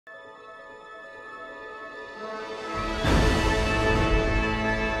Hi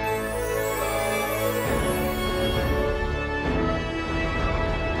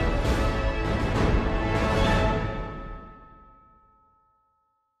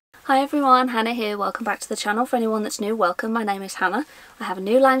everyone, Hannah here. Welcome back to the channel. For anyone that's new, welcome. My name is Hannah. I have a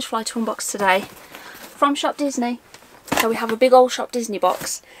new Loungefly to unbox today from Shop Disney. So we have a big old Shop Disney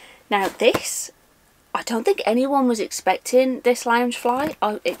box. Now this, I don't think anyone was expecting this Loungefly.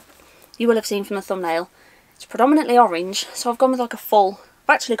 You will have seen from the thumbnail. It's predominantly orange, so I've gone with like a full,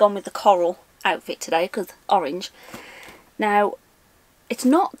 I've actually gone with the coral outfit today because orange. Now, it's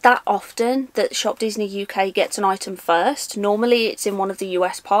not that often that Shop Disney UK gets an item first. Normally it's in one of the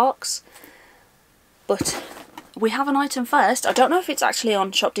US parks. But we have an item first. I don't know if it's actually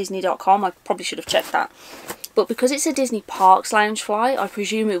on shopdisney.com. I probably should have checked that. But because it's a Disney Parks Loungefly, I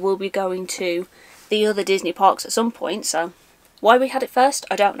presume it will be going to the other Disney parks at some point. So why we had it first,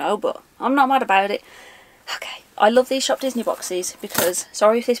 I don't know. But I'm not mad about it. Okay, I love these Shop Disney boxes because,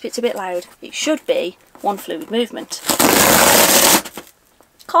 sorry if this bit's a bit loud, it should be one fluid movement.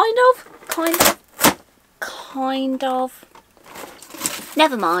 Kind of.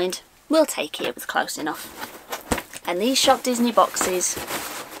 Never mind, we'll take it, it was close enough. And these Shop Disney boxes,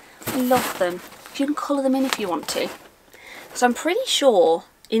 I love them. You can colour them in if you want to. So I'm pretty sure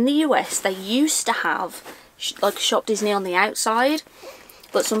in the US they used to have like Shop Disney on the outside,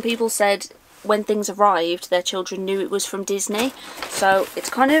 but some people said when things arrived their children knew it was from Disney. So it's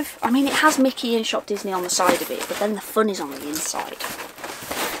kind of, I mean, it has Mickey and Shop Disney on the side of it, but then the fun is on the inside.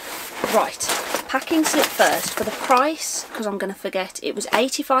 Right, packing slip first. For the price, because I'm going to forget, it was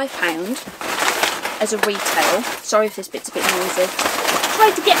 £85 as a retail. Sorry if this bit's a bit noisy.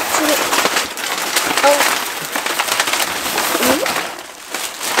 Tried to get to it. Oh.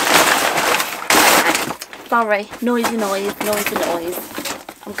 Okay. Sorry, noisy noise.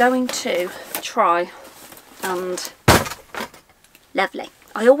 I'm going to try and... Lovely.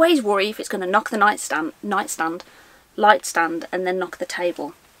 I always worry if it's going to knock the light stand, and then knock the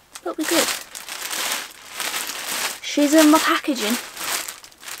table. But we did. She's in my packaging.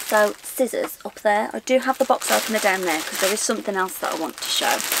 So, scissors up there. I do have the box opener down there because there is something else that I want to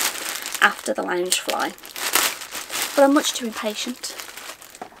show after the Loungefly. But I'm much too impatient.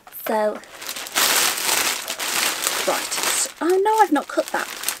 So, right. So, oh no, I've not cut that.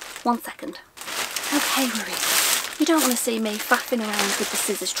 1 second. Okay, Marie. You don't want to see me faffing around with the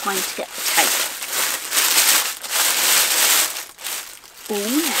scissors trying to get the tape. Oh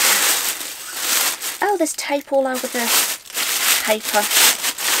yeah. Oh, there's tape all over the paper.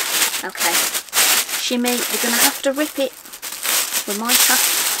 Okay. Shimmy, you're going to have to rip it. We might have...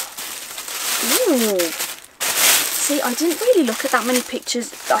 Ooh. See, I didn't really look at that many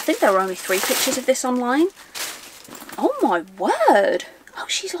pictures. I think there were only 3 pictures of this online. Oh my word. Oh,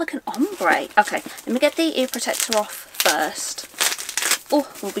 she's like an ombre. Okay, let me get the ear protector off first.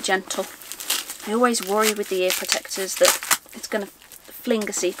 Oh, we'll be gentle. I always worry with the ear protectors that it's going to fling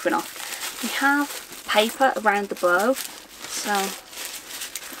a sequin off. We have paper around the bow, so I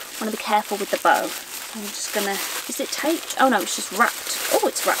want to be careful with the bow. I'm just going to... Is it taped? Oh no, it's just wrapped. Oh,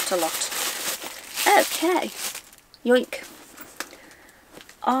 it's wrapped a lot. Okay. Yoink.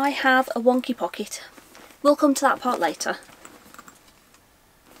 I have a wonky pocket. We'll come to that part later.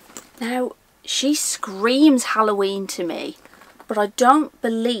 Now, she screams Halloween to me, but I don't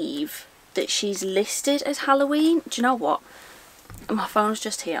believe that she's listed as Halloween. Do you know what? My phone's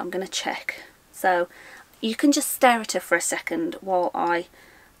just here, I'm going to check. So, you can just stare at her for a second while I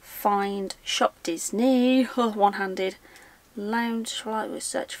find Shop Disney, one-handed, Loungefly. We'll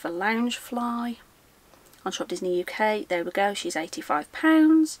search for Loungefly on Shop Disney UK. There we go, she's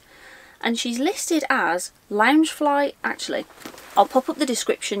 £85. And she's listed as Loungefly, actually, I'll pop up the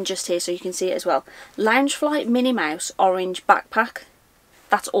description just here so you can see it as well. Loungefly Minnie Mouse Orange Backpack.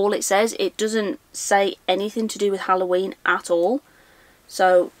 That's all it says. It doesn't say anything to do with Halloween at all.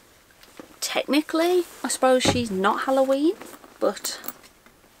 So, technically, I suppose she's not Halloween, but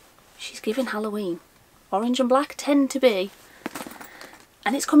she's giving Halloween. Orange and black tend to be.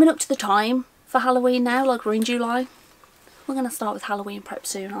 And it's coming up to the time for Halloween now, like we're in July. We're going to start with Halloween prep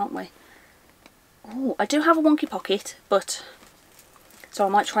soon, aren't we? Oh, I do have a wonky pocket, but... So I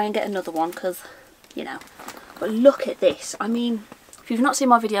might try and get another one, because, you know. But look at this. I mean, if you've not seen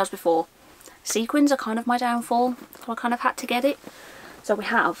my videos before, sequins are kind of my downfall. So I kind of had to get it. So we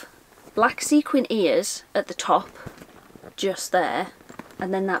have black sequin ears at the top, just there,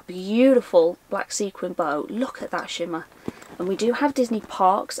 and then that beautiful black sequin bow. Look at that shimmer. And we do have Disney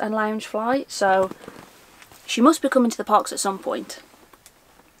Parks and Loungefly, so she must be coming to the parks at some point.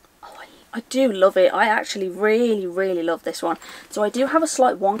 Oh, I do love it. I actually really love this one. So I do have a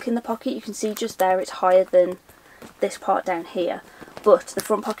slight wonk in the pocket. You can see just there it's higher than this part down here. But the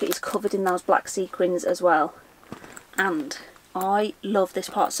front pocket is covered in those black sequins as well. And I love this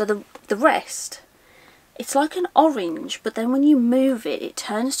part. So the rest, it's like an orange, but then when you move it, it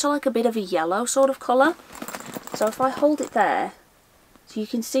turns to like a bit of a yellow sort of colour. So if I hold it there, so you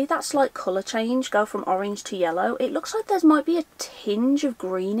can see that slight colour change go from orange to yellow. It looks like there might be a tinge of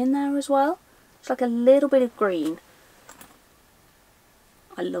green in there as well. It's like a little bit of green.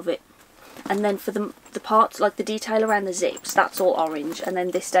 I love it. And then for the parts, like the detail around the zips, that's all orange. And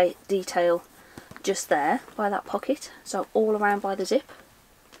then this detail just there by that pocket, so all around by the zip,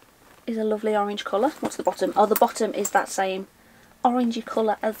 is a lovely orange colour. What's the bottom? Oh, the bottom is that same orangey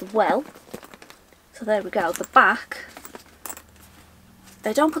colour as well. So there we go. The back,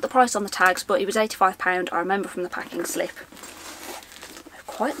 they don't put the price on the tags, but it was £85, I remember from the packing slip. I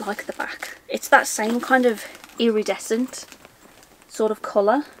quite like the back. It's that same kind of iridescent sort of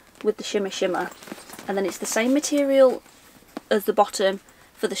colour with the shimmer, and then it's the same material as the bottom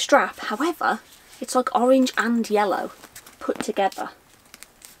for the strap. However, it's like orange and yellow put together.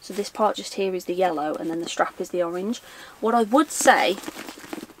 So this part just here is the yellow, and then the strap is the orange. What I would say,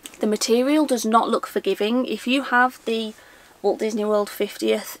 the material does not look forgiving. If you have the Walt Disney World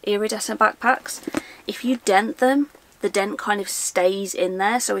 50th iridescent backpacks, if you dent them, the dent kind of stays in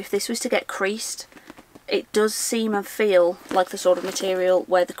there. So if this was to get creased, it does seem and feel like the sort of material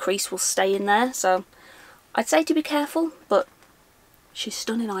where the crease will stay in there. So I'd say to be careful, but she's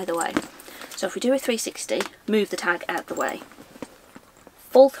stunning either way. So if we do a 360, move the tag out the way.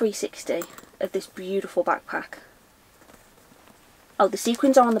 Full 360 of this beautiful backpack. Oh, the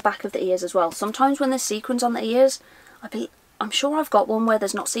sequins are on the back of the ears as well. Sometimes when there's sequins on the ears, I'm sure I've got one where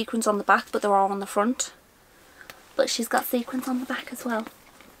there's not sequins on the back, but there are on the front. But she's got sequins on the back as well.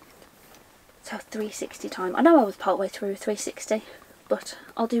 So 360 time. I know I was partway through 360, but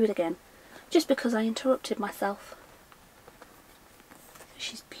I'll do it again. Just because I interrupted myself.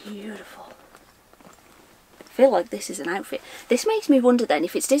 She's beautiful. I feel like this is an outfit. This makes me wonder then,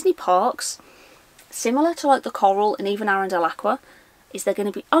 if it's Disney Parks, similar to like the Coral and even Arendelle Aqua, is there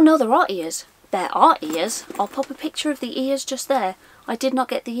going to be... Oh no, there are ears. There are ears. I'll pop a picture of the ears just there. I did not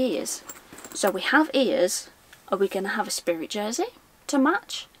get the ears. So we have ears. Are we going to have a spirit jersey to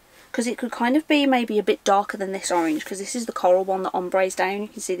match? Because it could kind of be maybe a bit darker than this orange, because this is the Coral one that ombres down. You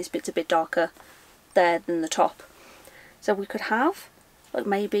can see this bit's a bit darker there than the top. So we could have like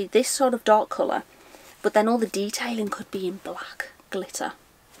maybe this sort of dark colour, but then all the detailing could be in black glitter.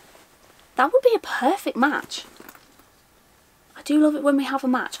 That would be a perfect match. I do love it when we have a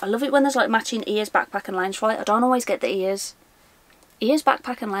match. I love it when there's like matching ears, backpack and loungefly. I don't always get the ears. Ears,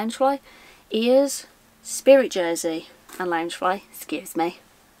 backpack and loungefly. Ears, spirit jersey and loungefly. Excuse me.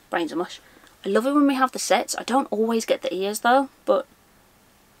 Brains are mush. I love it when we have the sets. I don't always get the ears though, but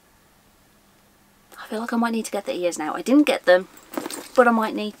I feel like I might need to get the ears now. I didn't get them, but I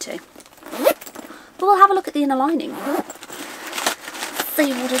might need to. But we'll have a look at the inner lining.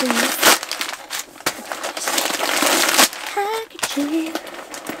 See what it is. Packaging.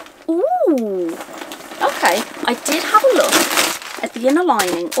 Ooh. Okay, I did have a look at the inner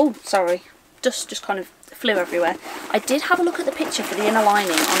lining. Oh, sorry. Dust just kind of flew everywhere. I did have a look at the picture for the inner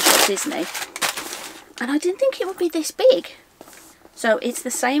lining on ShopDisney, and I didn't think it would be this big. So it's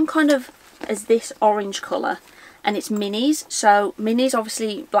the same kind of as this orange colour, and it's minis. So minis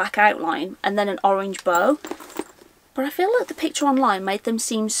obviously black outline and then an orange bow, but I feel like the picture online made them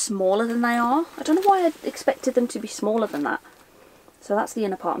seem smaller than they are. I don't know why I expected them to be smaller than that. So that's the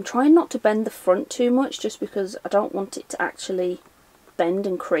inner part. I'm trying not to bend the front too much, just because I don't want it to actually bend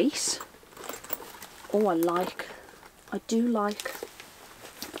and crease. Oh, I do like,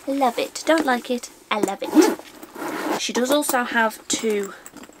 I love it. Don't like it, I love it. She does also have two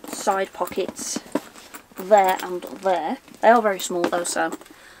side pockets there and there. They are very small though, so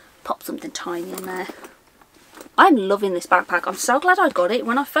pop something tiny in there. I'm loving this backpack. I'm so glad I got it.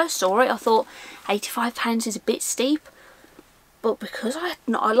 When I first saw it, I thought £85 is a bit steep, but because I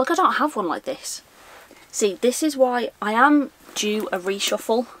don't have one like this. See, this is why I am due a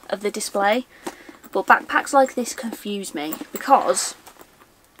reshuffle of the display. But backpacks like this confuse me, because,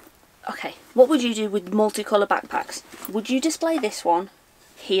 okay, what would you do with multicolour backpacks? Would you display this one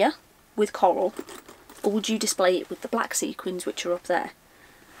here with coral, or would you display it with the black sequins which are up there?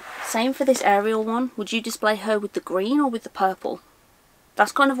 Same for this Ariel one. Would you display her with the green or with the purple?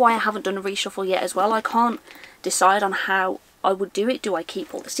 That's kind of why I haven't done a reshuffle yet as well. I can't decide on how I would do it. Do I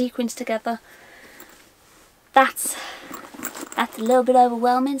keep all the sequins together? That's a little bit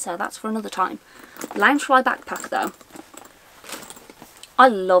overwhelming, so that's for another time. Loungefly backpack though, I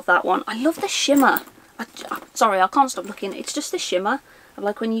love that one. I love the shimmer. Sorry, I can't stop looking. It's just the shimmer. I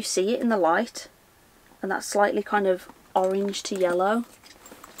like when you see it in the light. And that slightly kind of orange to yellow.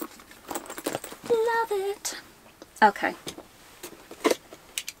 Love it. Okay.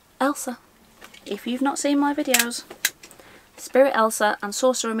 Elsa. If you've not seen my videos, Spirit Elsa and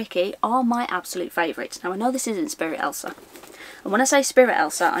Sorcerer Mickey are my absolute favourites. Now I know this isn't Spirit Elsa. And when I say Spirit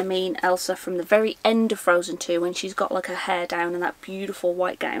Elsa, I mean Elsa from the very end of Frozen 2 when she's got like her hair down and that beautiful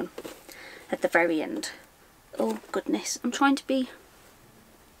white gown at the very end. Oh goodness, I'm trying to be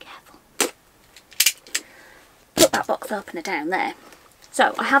careful. Put that box opener down there.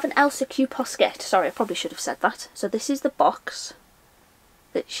 So I have an Elsa Q-Posket. Sorry, I probably should have said that. So this is the box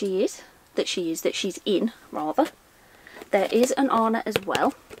that she's in, rather. There is an Anna as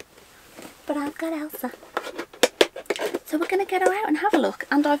well. But I've got Elsa. So we're going to get her out and have a look.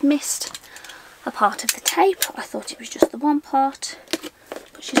 And I've missed a part of the tape. I thought it was just the one part.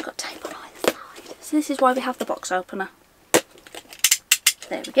 But she's got tape on either side. So this is why we have the box opener.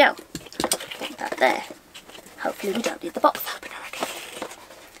 There we go. Put that there. Hopefully we don't need the box opener again.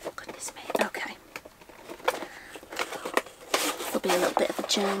 Goodness me. Okay. It'll be a little bit of a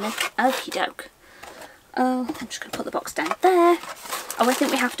journey. Okie doke. Oh, I'm just going to put the box down there. Oh, I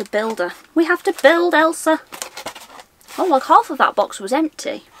think we have to build her. We have to build Elsa. Oh, like half of that box was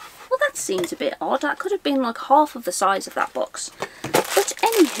empty. Well, that seems a bit odd. That could have been like half of the size of that box. But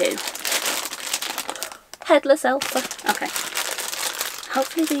anywho. Headless Elsa. Okay.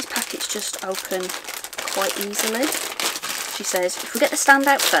 Hopefully these packets just open quite easily. She says, if we get the stand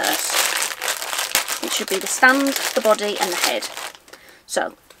out first, it should be the stand, the body and the head.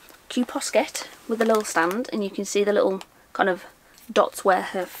 So, Q-Posket with a little stand, and you can see the little kind of dots where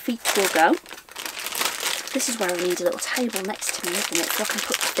her feet will go. This is where I need a little table next to me, isn't it? So I can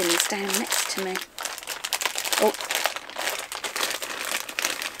put things down next to me. Oh.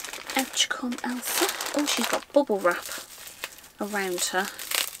 Ouch come Elsa. Oh, she's got bubble wrap around her.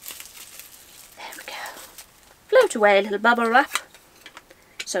 There we go. Float away, little bubble wrap.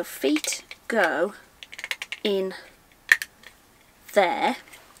 So feet go in there.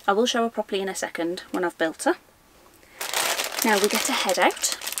 I will show her properly in a second when I've built her. Now we get her head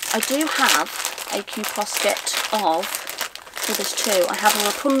out. I do have a Q-Posket of, so there's two. I have a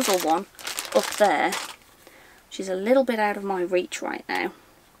Rapunzel one up there. She's a little bit out of my reach right now.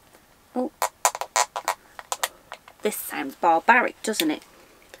 Oh, this sounds barbaric, doesn't it?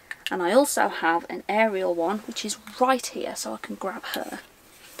 And I also have an Ariel one, which is right here, so I can grab her.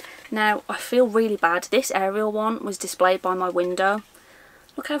 Now, I feel really bad. This Ariel one was displayed by my window.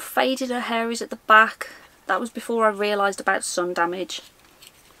 Look how faded her hair is at the back. That was before I realised about sun damage.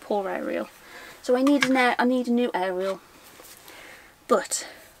 Poor Ariel. So I need a new Ariel. But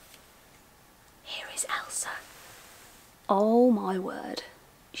here is Elsa. Oh my word.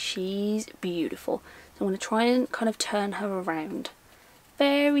 She's beautiful. So I'm going to try and kind of turn her around.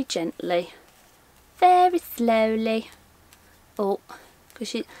 Very gently. Very slowly. Oh, because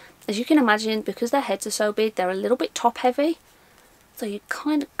she, as you can imagine, because their heads are so big, they're a little bit top heavy. So you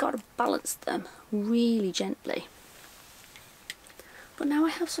kind of got to balance them really gently. But now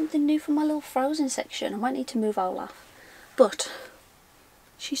I have something new for my little Frozen section. I might need to move Olaf. But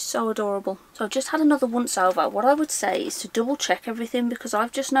she's so adorable. So I've just had another once over. What I would say is to double check everything, because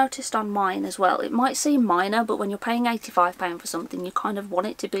I've just noticed on mine as well. It might seem minor, but when you're paying £85 for something, you kind of want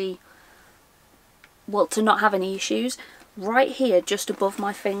it to be, well, to not have any issues. Right here, just above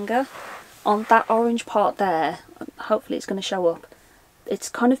my finger, on that orange part there, hopefully it's going to show up. It's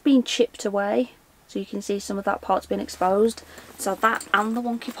kind of been chipped away, so you can see some of that part's been exposed. So that and the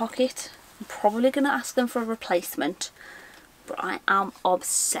wonky pocket, I'm probably going to ask them for a replacement, but I am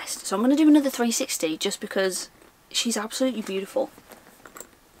obsessed. So I'm going to do another 360 just because she's absolutely beautiful.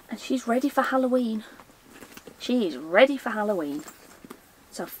 And she's ready for Halloween. She is ready for Halloween.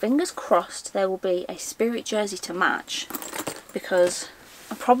 So fingers crossed there will be a Spirit jersey to match, because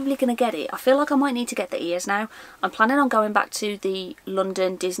I'm probably going to get it. I feel like I might need to get the ears now. I'm planning on going back to the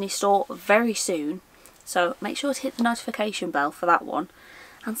London Disney store very soon. So make sure to hit the notification bell for that one.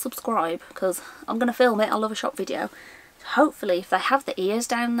 And subscribe, because I'm going to film it. I love a shop video. Hopefully if they have the ears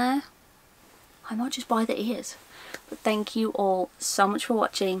down there, I might just buy the ears. But thank you all so much for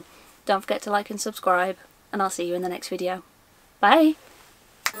watching. Don't forget to like and subscribe. And I'll see you in the next video. Bye!